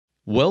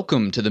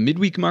Welcome to the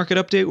midweek market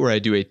update where I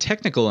do a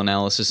technical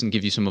analysis and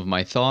give you some of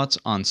my thoughts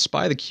on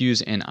SPY the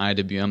Qs and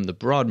IWM, the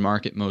broad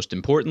market most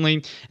importantly.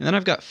 And then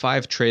I've got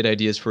 5 trade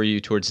ideas for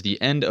you towards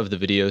the end of the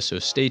video, so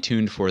stay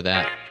tuned for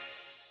that.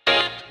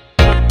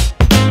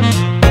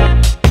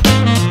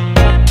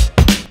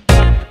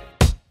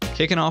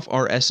 Kicking off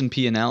our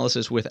S&P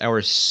analysis with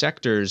our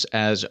sectors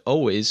as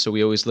always. So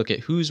we always look at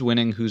who's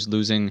winning, who's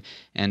losing,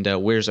 and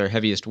where's our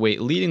heaviest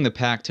weight. Leading the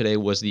pack today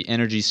was the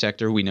energy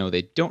sector. We know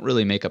they don't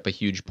really make up a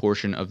huge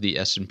portion of the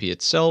S&P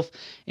itself.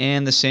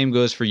 And the same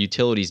goes for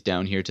utilities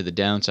down here to the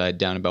downside,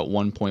 down about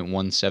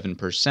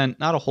 1.17%.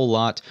 Not a whole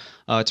lot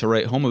to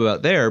write home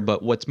about there,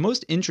 but what's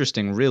most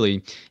interesting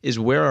really is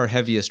where our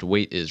heaviest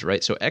weight is,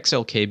 right? So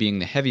XLK being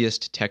the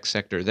heaviest tech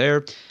sector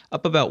there,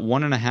 up about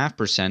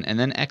 1.5%, and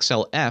then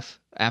XLF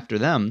after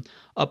them,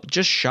 up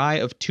just shy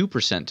of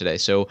 2% today.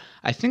 So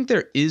I think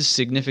there is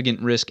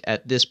significant risk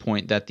at this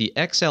point that the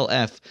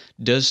XLF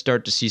does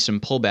start to see some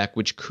pullback,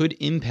 which could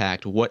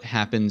impact what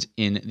happens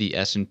in the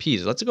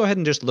S&Ps. Let's go ahead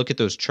and just look at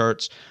those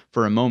charts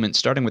for a moment,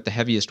 starting with the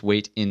heaviest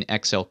weight in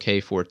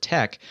XLK for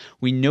tech.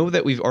 We know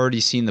that we've already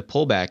seen the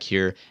pullback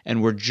here,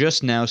 and we're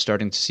just now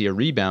starting to see a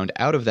rebound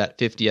out of that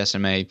 50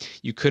 SMA.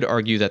 You could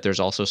argue that there's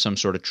also some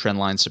sort of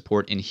trendline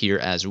support in here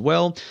as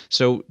well.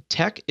 So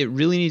tech, it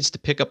really needs to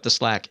pick up the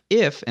slack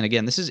if, and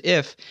again, this is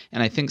if,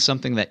 and I think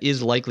something that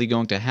is likely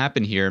going to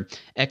happen here,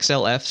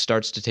 XLF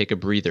starts to take a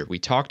breather. We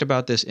talked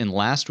about this in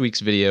last week's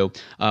video.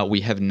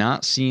 We have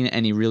not seen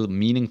any real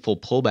meaningful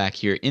pullback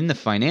here in the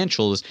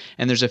financials,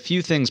 and there's a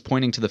few things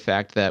pointing to the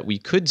fact that we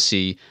could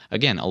see,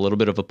 again, a little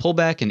bit of a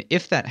pullback, and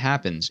if that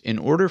happens, in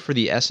order for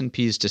the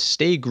S&Ps to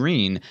stay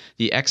green,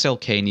 the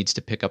XLK needs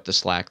to pick up the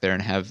slack there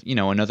and have,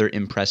 another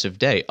impressive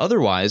day.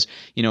 Otherwise,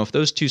 if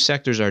those two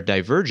sectors are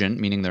divergent,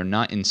 meaning they're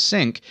not in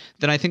sync,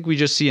 then I think we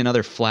just see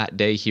another flat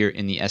day here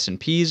in the S&Ps,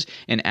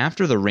 and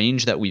after the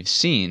range that we've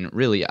seen,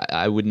 really,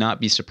 I would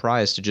not be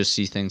surprised to just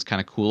see things kind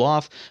of cool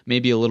off,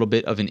 maybe a little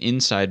bit of an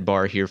inside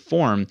bar here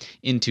form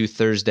into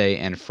Thursday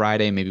and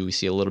Friday. Maybe we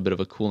see a little bit of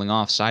a cooling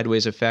off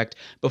sideways effect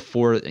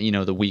before,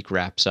 the week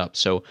wraps up.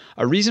 So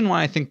a reason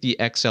why I think the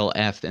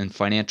XLF and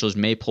financials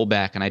may pull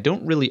back, and I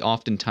don't really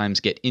oftentimes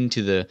get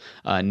into the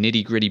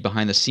nitty-gritty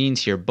behind the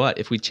scenes here, but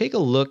if we take a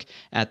look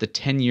at the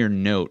 10-year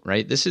note,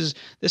 right, this is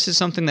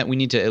something that we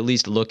need to at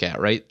least look at,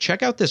 right?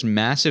 Check out this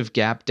massive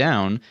gap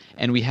down,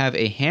 and we have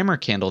a hammer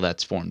candle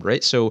that's formed,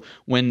 right? So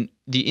when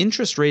the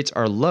interest rates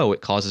are low,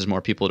 it causes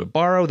more people to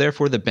borrow,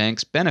 therefore the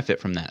banks benefit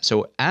from that.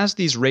 So as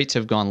these rates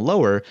have gone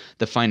lower,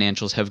 the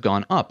financials have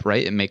gone up,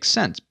 right? It makes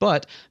sense.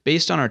 But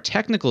based on our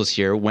technicals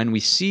here, when we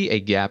see a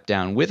gap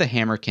down with a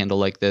hammer candle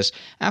like this,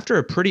 after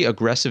a pretty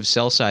aggressive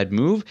sell side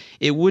move,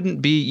 it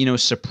wouldn't be,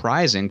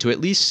 surprising to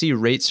at least see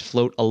rates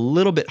float a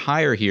little bit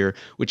higher here,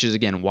 which is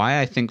again why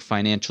I think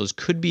financials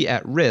could be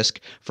at risk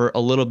for a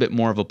little bit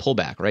more of a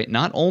pullback, right?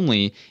 Not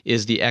only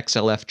is the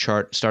XLF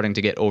chart starting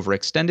to get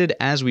overextended,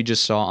 as we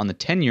just saw on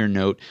the 10-year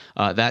note,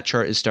 that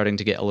chart is starting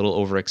to get a little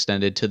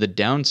overextended to the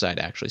downside,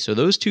 actually. So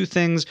those two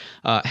things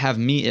have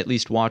me at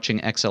least watching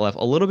XLF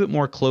a little bit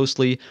more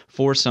closely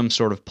for some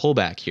sort of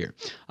pullback here.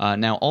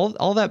 Now,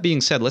 all that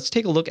being said, let's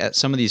take a look at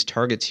some of these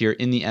targets here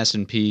in the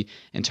S&P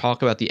and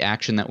talk about the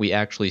action that we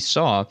actually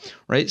saw,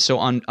 right? So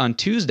on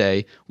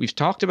Tuesday, we've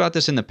talked about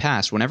this in the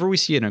past. Whenever we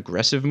see an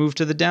aggressive move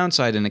to the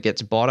downside and it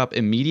gets bought up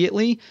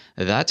immediately,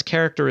 that's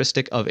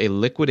characteristic of a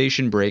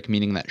liquidation break,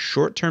 meaning that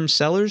short-term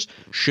sellers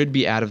should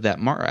be out of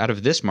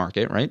this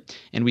market, right?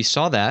 And we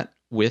saw that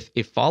with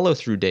a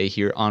follow-through day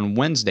here on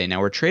Wednesday.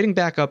 Now, we're trading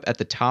back up at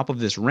the top of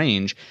this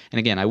range, and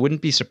again, I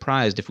wouldn't be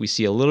surprised if we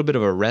see a little bit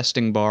of a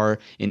resting bar,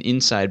 an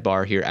inside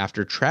bar here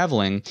after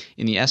traveling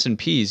in the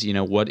S&Ps,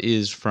 what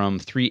is from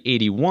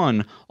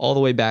 381 all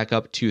the way back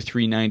up to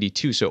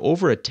 392. So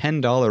over a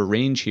 $10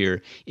 range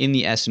here in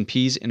the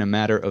S&Ps in a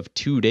matter of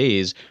 2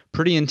 days.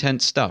 Pretty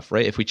intense stuff,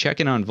 right? If we check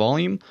in on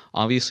volume,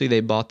 obviously they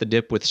bought the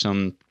dip with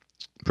some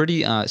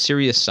pretty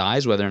serious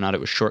size, whether or not it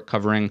was short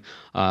covering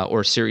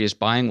or serious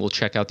buying. We'll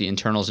check out the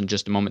internals in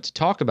just a moment to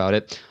talk about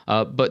it.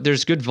 But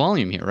there's good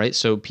volume here, right?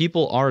 So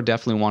people are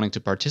definitely wanting to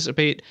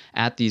participate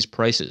at these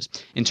prices.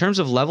 In terms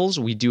of levels,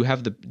 we do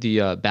have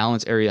the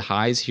balance area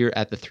highs here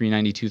at the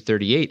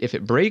 392.38. If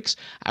it breaks,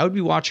 I would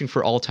be watching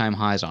for all-time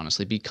highs,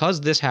 honestly,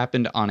 because this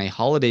happened on a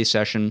holiday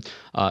session,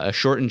 a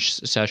shortened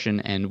session,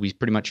 and we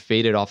pretty much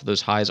faded off of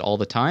those highs all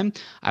the time.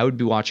 I would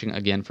be watching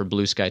again for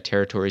blue sky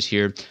territories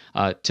here.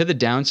 To the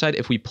downside,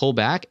 if we pull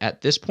back at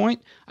this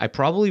point, I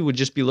probably would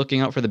just be looking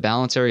out for the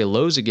balance area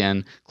lows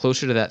again,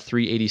 closer to that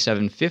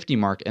 387.50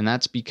 mark, and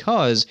that's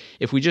because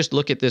if we just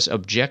look at this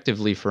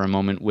objectively for a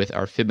moment with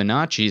our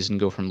Fibonacci's and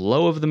go from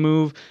low of the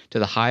move to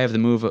the high of the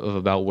move of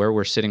about where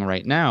we're sitting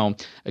right now,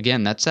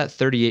 again, that's that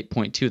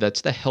 38.2.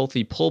 That's the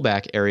healthy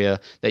pullback area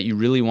that you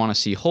really want to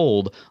see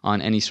hold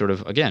on any sort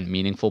of, again,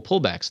 meaningful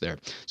pullbacks there.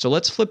 So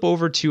let's flip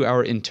over to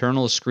our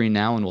internal screen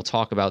now, and we'll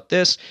talk about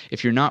this.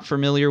 If you're not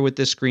familiar with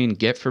this screen,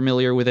 get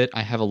familiar with it.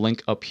 I have a link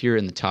link up here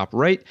in the top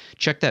right.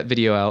 Check that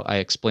video out. I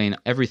explain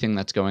everything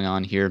that's going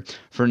on here.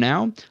 For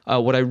now,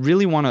 what I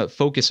really want to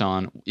focus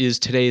on is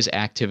today's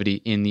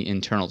activity in the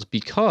internals,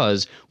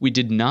 because we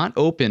did not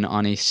open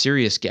on a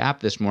serious gap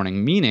this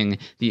morning, meaning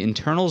the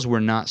internals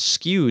were not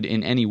skewed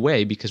in any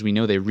way, because we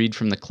know they read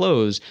from the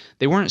close.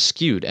 They weren't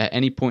skewed at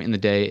any point in the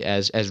day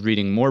as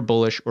reading more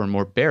bullish or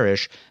more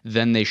bearish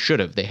than they should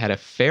have. They had a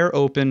fair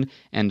open,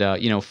 and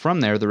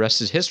from there, the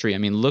rest is history. I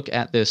mean, look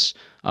at this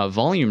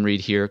volume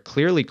read here,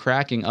 clearly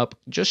cracking up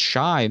just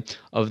shy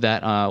of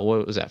that,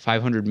 what was that,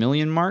 500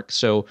 million mark.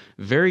 So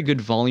very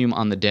good volume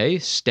on the day,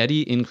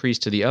 steady increase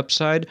to the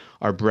upside.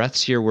 Our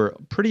breaths here were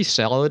pretty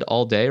solid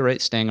all day,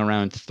 right? Staying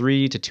around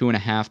 3 to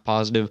 2.5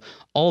 positive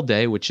all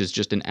day, which is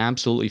just an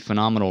absolutely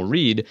phenomenal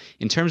read.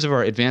 In terms of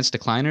our advanced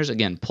decliners,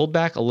 again, pulled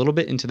back a little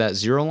bit into that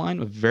zero line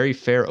with very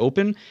fair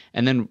open,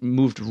 and then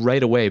moved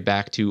right away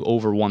back to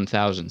over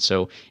 1,000.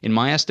 So in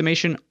my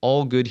estimation,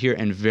 all good here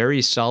and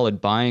very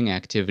solid buying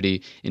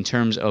activity in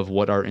terms of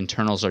what our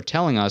internals are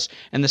telling us.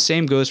 And the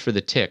same goes for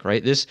the tick,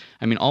 right?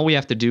 All we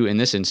have to do in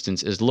this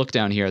instance is look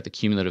down here at the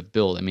cumulative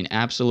build. I mean,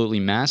 absolutely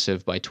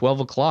massive. By 12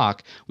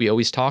 o'clock, we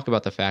always talk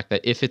about the fact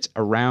that if it's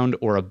around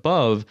or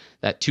above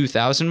that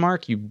 2,000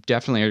 mark, you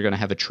definitely are going to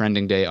have a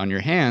trending day on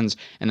your hands.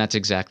 And that's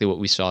exactly what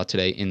we saw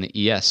today in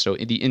the ES. So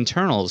in the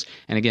internals,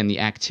 and again, the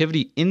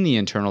activity in the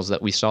internals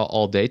that we saw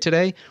all day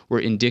today were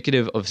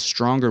indicative of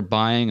stronger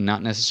buying,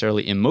 not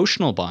necessarily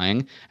emotional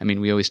buying. I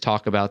mean, we always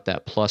talk about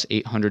that plus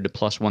 800 to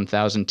plus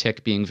 1,000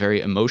 tick being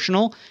very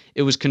emotional.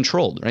 It was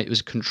controlled, right? It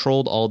was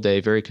controlled all day,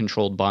 very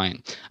controlled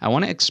buying. I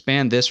want to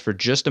expand this for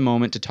just a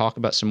moment to talk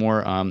about some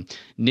more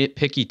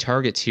nitpicky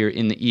targets here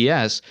in the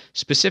ES,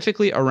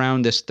 specifically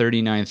around this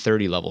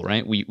 3930 level,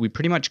 right? We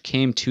pretty much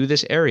came to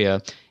this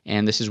area,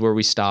 and this is where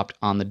we stopped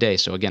on the day.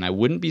 So again, I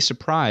wouldn't be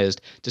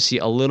surprised to see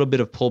a little bit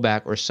of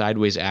pullback or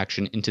sideways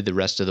action into the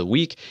rest of the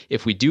week.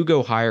 If we do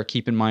go higher,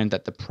 keep in mind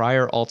that the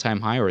prior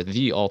all-time high, or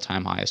the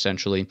all-time high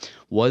essentially,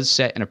 was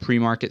set in a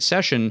pre-market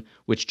session,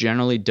 which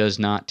generally does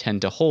not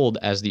tend to hold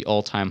as the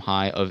all-time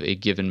high of a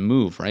given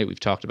move, right? We've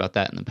talked about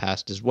that in the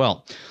past as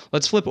well.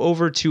 Let's flip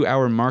over to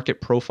our market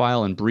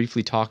profile and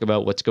briefly talk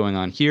about what's going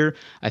on here.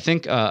 I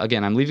think,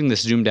 again, I'm leaving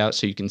this zoomed out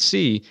so you can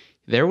see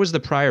there was the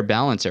prior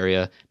balance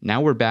area.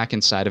 Now we're back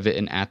inside of it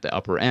and at the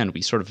upper end.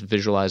 We sort of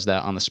visualize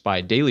that on the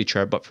SPY daily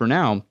chart, but for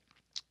now,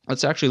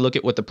 let's actually look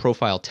at what the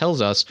profile tells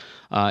us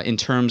in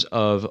terms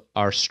of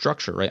our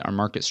structure, right? Our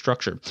market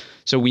structure.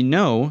 So we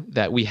know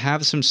that we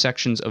have some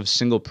sections of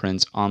single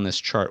prints on this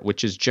chart,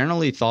 which is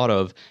generally thought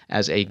of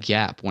as a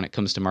gap when it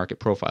comes to market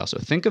profile. So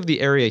think of the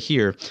area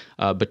here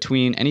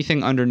between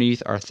anything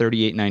underneath our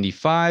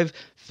 38.95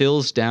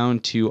 fills down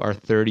to our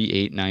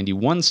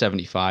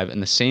 38.9175,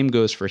 and the same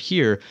goes for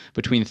here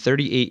between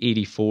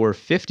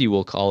 38.84.50,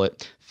 we'll call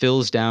it,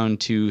 fills down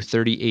to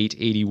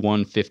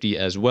 38.81.50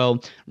 as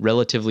well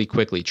relatively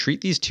quickly.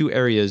 Treat these two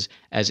areas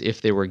as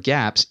if they were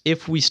gaps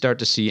if we start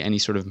to see any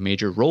sort of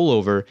major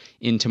rollover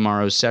in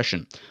tomorrow's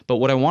session. But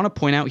what I want to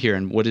point out here,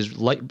 and what is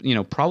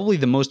probably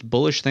the most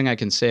bullish thing I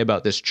can say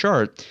about this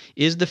chart,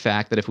 is the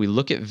fact that if we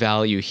look at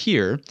value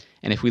here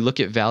and if we look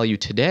at value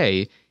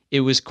today,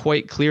 it was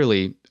quite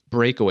clearly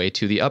breakaway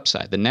to the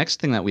upside. The next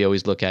thing that we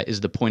always look at is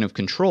the point of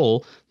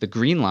control, the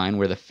green line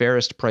where the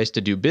fairest price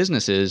to do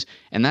business is,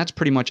 and that's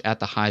pretty much at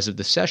the highs of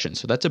the session.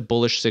 So that's a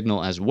bullish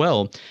signal as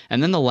well.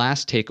 And then the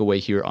last takeaway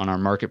here on our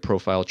market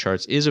profile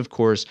charts is, of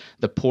course,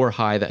 the poor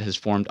high that has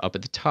formed up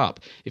at the top.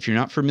 If you're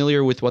not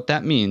familiar with what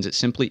that means, it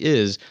simply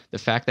is the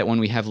fact that when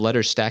we have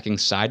letters stacking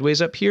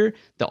sideways up here,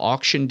 the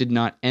auction did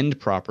not end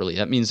properly.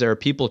 That means there are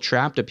people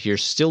trapped up here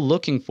still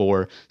looking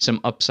for some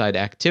upside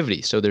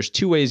activity. So there's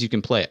two ways you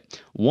can play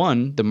it.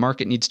 One, the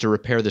market needs to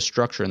repair the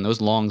structure and those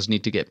longs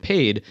need to get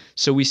paid,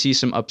 so we see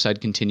some upside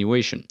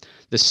continuation.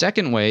 The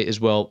second way is,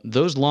 well,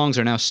 those longs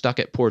are now stuck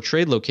at poor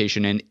trade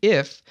location, and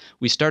if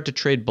we start to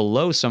trade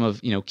below some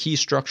of key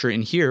structure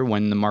in here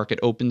when the market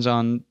opens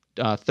on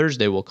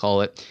Thursday, we'll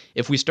call it,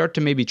 if we start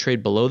to maybe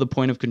trade below the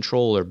point of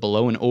control or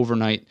below an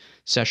overnight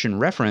session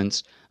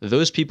reference,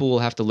 those people will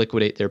have to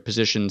liquidate their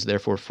positions,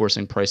 therefore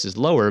forcing prices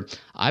lower.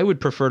 I would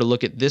prefer to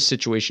look at this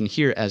situation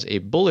here as a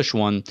bullish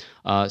one,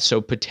 so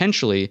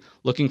potentially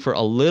looking for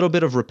a little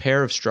bit of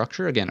repair of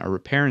structure. Again, a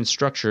repair in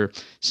structure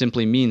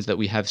simply means that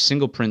we have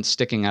single prints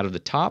sticking out of the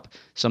top.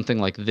 Something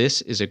like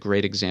this is a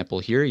great example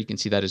here. You can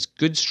see that is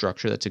good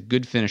structure. That's a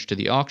good finish to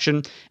the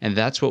auction, and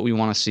that's what we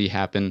want to see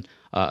happen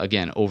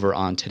again over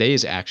on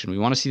today's action. We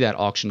want to see that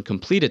auction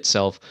complete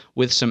itself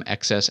with some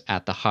excess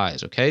at the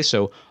highs, okay?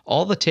 So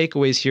all the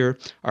takeaways here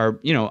are,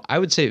 I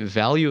would say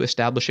value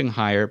establishing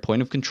higher,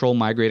 point of control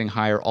migrating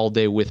higher all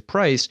day with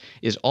price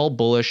is all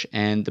bullish,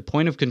 and the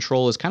point of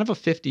control is kind of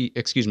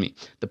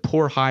the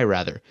poor high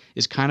rather,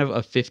 is kind of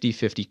a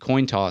 50-50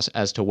 coin toss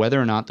as to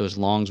whether or not those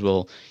longs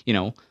will,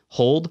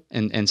 hold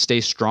and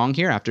stay strong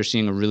here after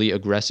seeing a really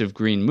aggressive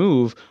green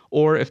move,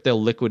 or if they'll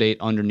liquidate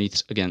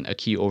underneath, again, a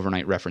key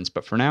overnight reference.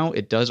 But for now,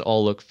 it does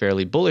all look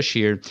fairly bullish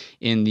here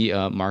in the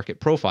market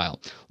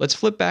profile. Let's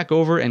flip back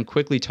over and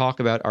quickly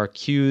talk about our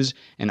Qs Qs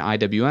and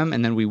IWM,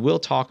 and then we will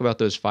talk about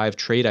those 5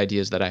 trade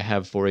ideas that I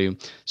have for you.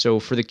 So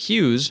for the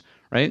Qs,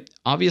 right?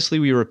 Obviously,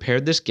 we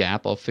repaired this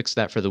gap. I'll fix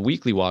that for the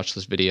weekly watch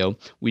list video.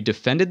 We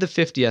defended the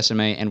 50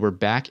 SMA, and we're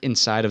back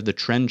inside of the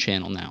trend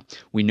channel now.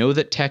 We know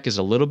that tech is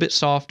a little bit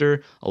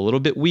softer, a little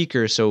bit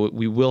weaker, so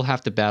we will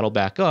have to battle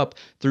back up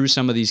through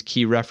some of these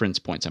key reference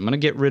points. I'm going to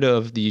get rid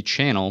of the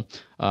channel.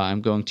 I'm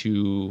going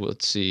to,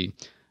 let's see,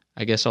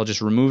 I guess I'll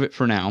just remove it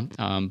for now.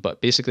 But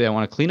basically, I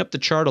want to clean up the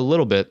chart a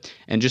little bit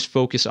and just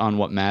focus on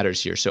what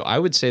matters here. So I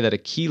would say that a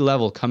key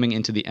level coming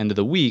into the end of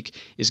the week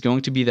is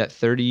going to be that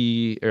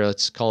 30, or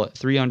let's call it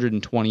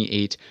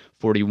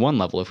 328.41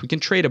 level. If we can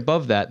trade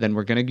above that, then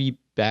we're going to be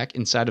back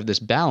inside of this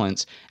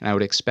balance, and I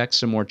would expect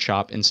some more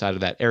chop inside of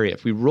that area.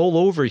 If we roll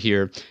over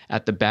here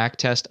at the back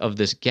test of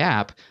this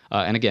gap,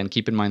 and again,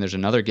 keep in mind there's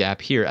another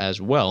gap here as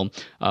well,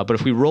 but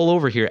if we roll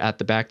over here at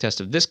the back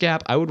test of this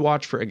gap, I would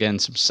watch for, again,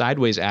 some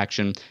sideways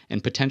action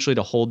and potentially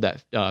to hold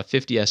that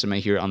 50 SMA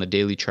here on the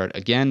daily chart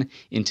again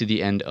into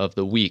the end of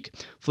the week.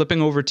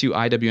 Flipping over to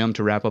IWM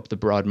to wrap up the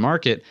broad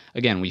market,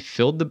 again, we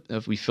filled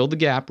the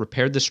gap,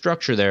 repaired the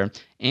structure there,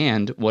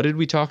 and what did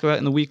we talk about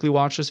in the weekly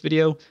watch list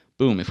video?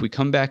 Boom, if we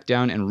come back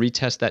down and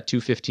retest that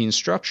 215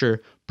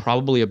 structure,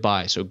 probably a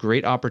buy. So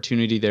great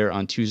opportunity there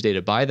on Tuesday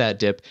to buy that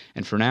dip.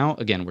 And for now,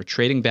 again, we're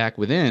trading back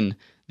within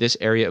this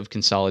area of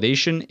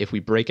consolidation. If we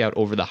break out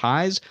over the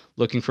highs,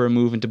 looking for a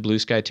move into blue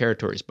sky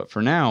territories. But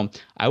for now,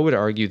 I would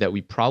argue that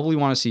we probably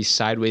want to see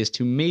sideways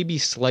to maybe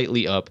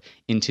slightly up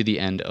into the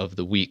end of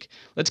the week.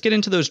 Let's get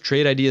into those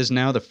trade ideas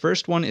now. The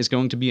first one is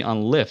going to be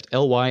on Lyft,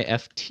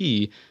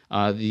 LYFT,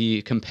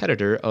 the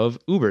competitor of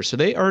Uber. So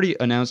they already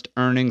announced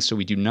earnings, so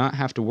we do not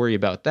have to worry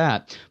about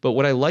that. But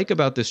what I like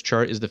about this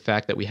chart is the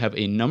fact that we have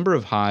a number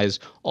of highs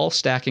all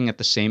stacking at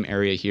the same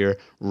area here,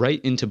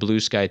 right into blue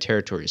sky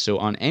territory. So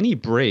on any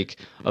break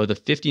of the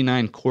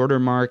 59 quarter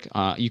mark,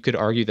 you could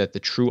argue that the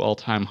true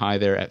all-time high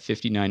there at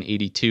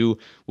 59.82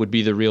 would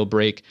be the real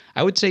break.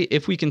 I would say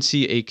if we can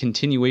see a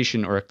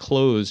continuation or a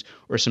close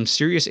or some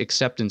serious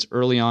acceptance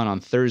early on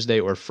Thursday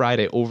or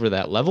Friday over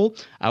that level,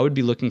 I would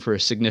be looking for a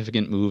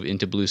significant move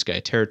into blue sky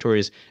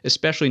territories,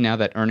 especially now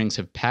that earnings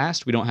have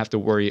passed. We don't have to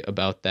worry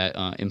about that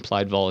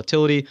implied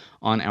volatility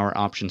on our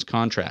options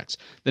contracts.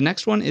 The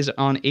next one is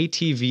on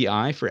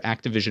ATVI for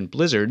Activision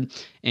Blizzard,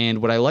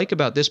 and what I like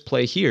about this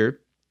play here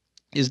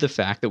is the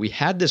fact that we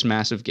had this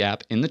massive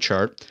gap in the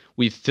chart.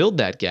 We've filled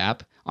that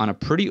gap on a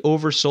pretty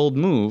oversold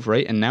move,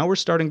 right? And now we're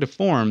starting to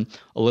form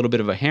a little bit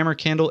of a hammer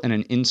candle and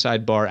an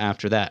inside bar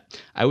after that.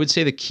 I would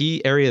say the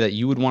key area that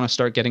you would want to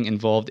start getting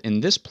involved in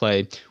this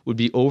play would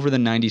be over the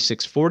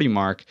 96.40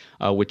 mark,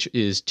 which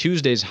is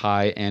Tuesday's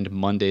high and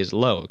Monday's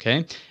low,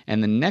 okay?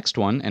 And the next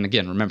one, and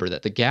again, remember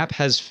that the gap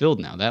has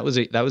filled now. That was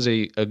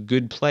a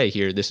good play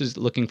here. This is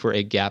looking for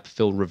a gap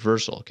fill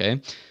reversal,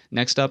 okay?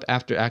 Next up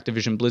after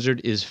Activision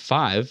Blizzard is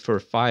 5 for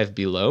 5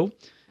 below,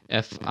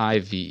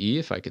 FIVE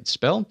if I could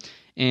spell.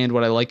 And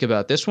what I like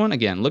about this one,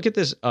 again, look at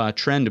this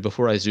trend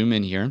before I zoom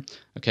in here.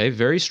 Okay,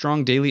 very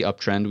strong daily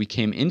uptrend. We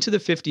came into the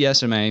 50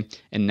 SMA,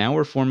 and now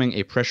we're forming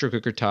a pressure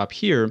cooker top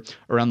here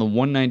around the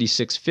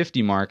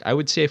 196.50 mark. I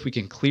would say if we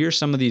can clear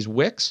some of these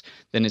wicks,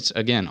 then it's,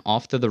 again,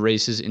 off to the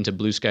races into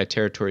blue sky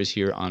territories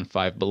here on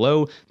 5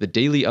 below. The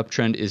daily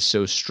uptrend is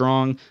so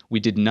strong. We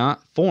did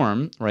not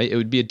form, right? It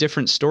would be a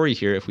different story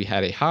here if we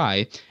had a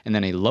high and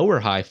then a lower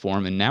high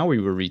form, and now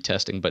we were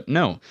retesting. But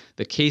no,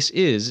 the case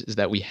is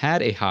that we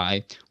had a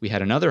high, we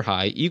had another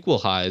high, equal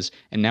highs,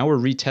 and now we're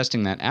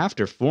retesting that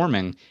after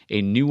forming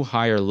a new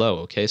higher low,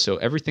 okay? So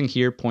everything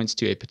here points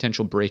to a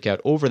potential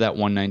breakout over that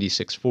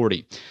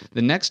 196.40.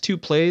 The next two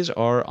plays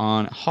are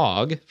on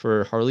HOG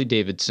for Harley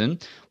Davidson.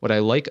 What I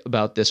like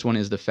about this one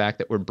is the fact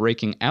that we're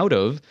breaking out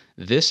of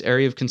this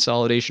area of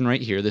consolidation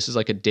right here. This is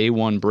like a day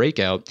one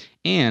breakout,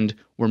 and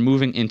we're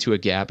moving into a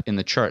gap in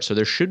the chart. So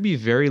there should be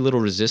very little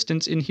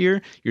resistance in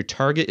here. Your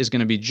target is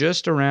going to be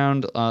just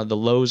around the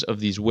lows of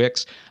these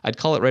wicks. I'd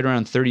call it right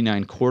around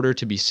 39.25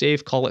 to be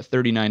safe. Call it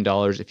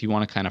 $39 if you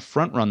want to kind of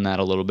front run that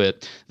a little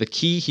bit. The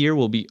key here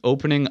will be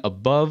opening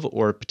above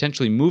or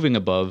potentially moving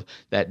above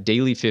that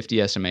daily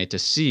 50 SMA to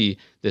see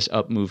this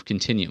up move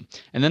continue.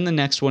 And then the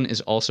next one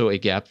is also a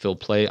gap fill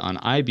play on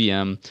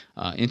IBM,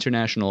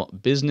 International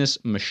Business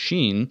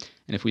Machine.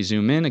 And if we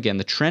zoom in, again,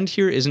 the trend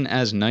here isn't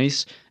as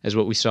nice as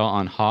what we saw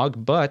on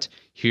HOG, but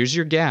here's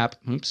your gap.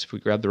 Oops, if we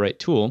grab the right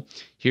tool,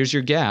 here's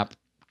your gap.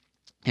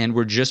 And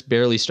we're just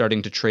barely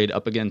starting to trade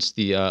up against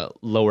the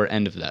lower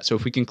end of that. So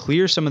if we can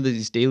clear some of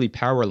these daily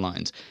power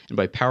lines, and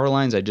by power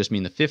lines, I just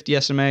mean the 50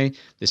 SMA,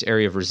 this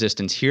area of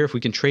resistance here, if we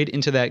can trade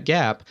into that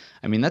gap,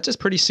 I mean, that's a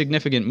pretty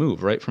significant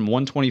move, right? From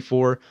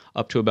 124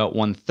 up to about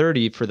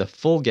 130 for the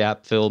full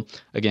gap fill.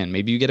 Again,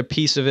 maybe you get a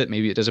piece of it,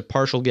 maybe it does a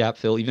partial gap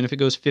fill. Even if it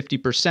goes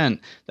 50%,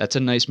 that's a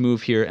nice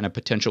move here and a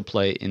potential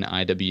play in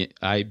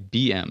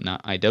IBM,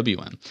 not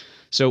IWM.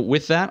 So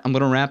with that, I'm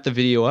going to wrap the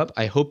video up.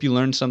 I hope you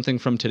learned something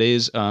from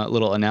today's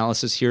little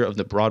analysis here of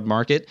the broad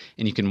market,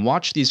 and you can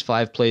watch these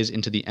 5 plays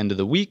into the end of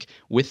the week.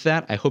 With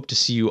that, I hope to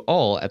see you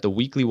all at the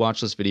weekly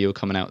watch list video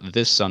coming out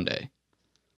this Sunday.